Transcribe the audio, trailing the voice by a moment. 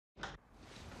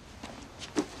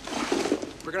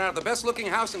We're gonna have the best-looking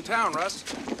house in town, Russ.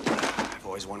 I've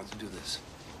always wanted to do this.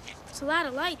 It's a lot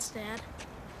of lights, Dad.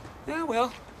 Yeah,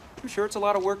 well, I'm sure it's a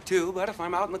lot of work, too, but if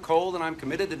I'm out in the cold and I'm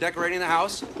committed to decorating the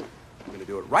house, I'm gonna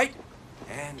do it right,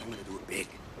 and I'm gonna do it big.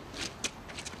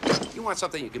 You want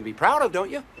something you can be proud of,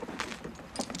 don't you?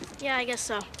 Yeah, I guess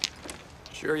so.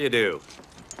 Sure you do.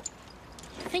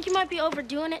 I think you might be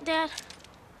overdoing it, Dad.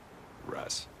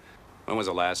 Russ, when was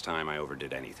the last time I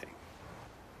overdid anything?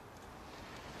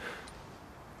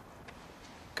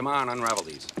 Come on, unravel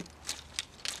these.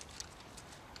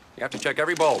 You have to check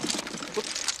every bulb.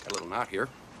 Whoops, got a little knot here.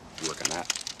 You work on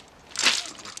that.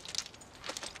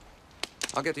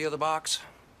 I'll get the other box.